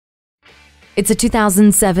It's a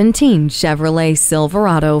 2017 Chevrolet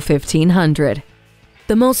Silverado 1500.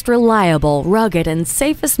 The most reliable, rugged, and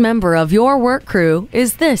safest member of your work crew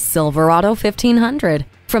is this Silverado 1500.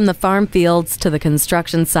 From the farm fields to the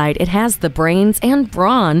construction site, it has the brains and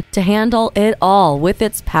brawn to handle it all with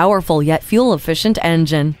its powerful yet fuel-efficient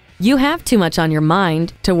engine. You have too much on your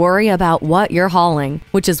mind to worry about what you're hauling,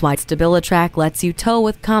 which is why StabiliTrak lets you tow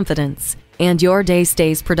with confidence. And your day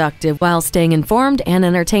stays productive while staying informed and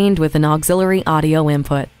entertained with an auxiliary audio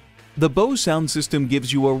input. The Bose sound system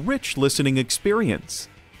gives you a rich listening experience.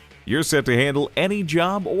 You're set to handle any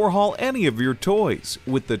job or haul any of your toys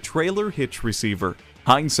with the trailer hitch receiver.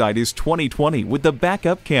 Hindsight is 20/20 with the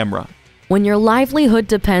backup camera. When your livelihood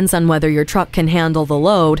depends on whether your truck can handle the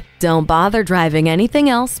load, don't bother driving anything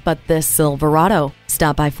else but this Silverado.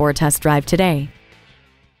 Stop by for a test drive today.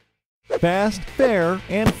 Fast, fair,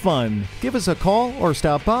 and fun. Give us a call or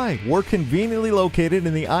stop by. We're conveniently located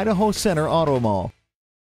in the Idaho Center Auto Mall.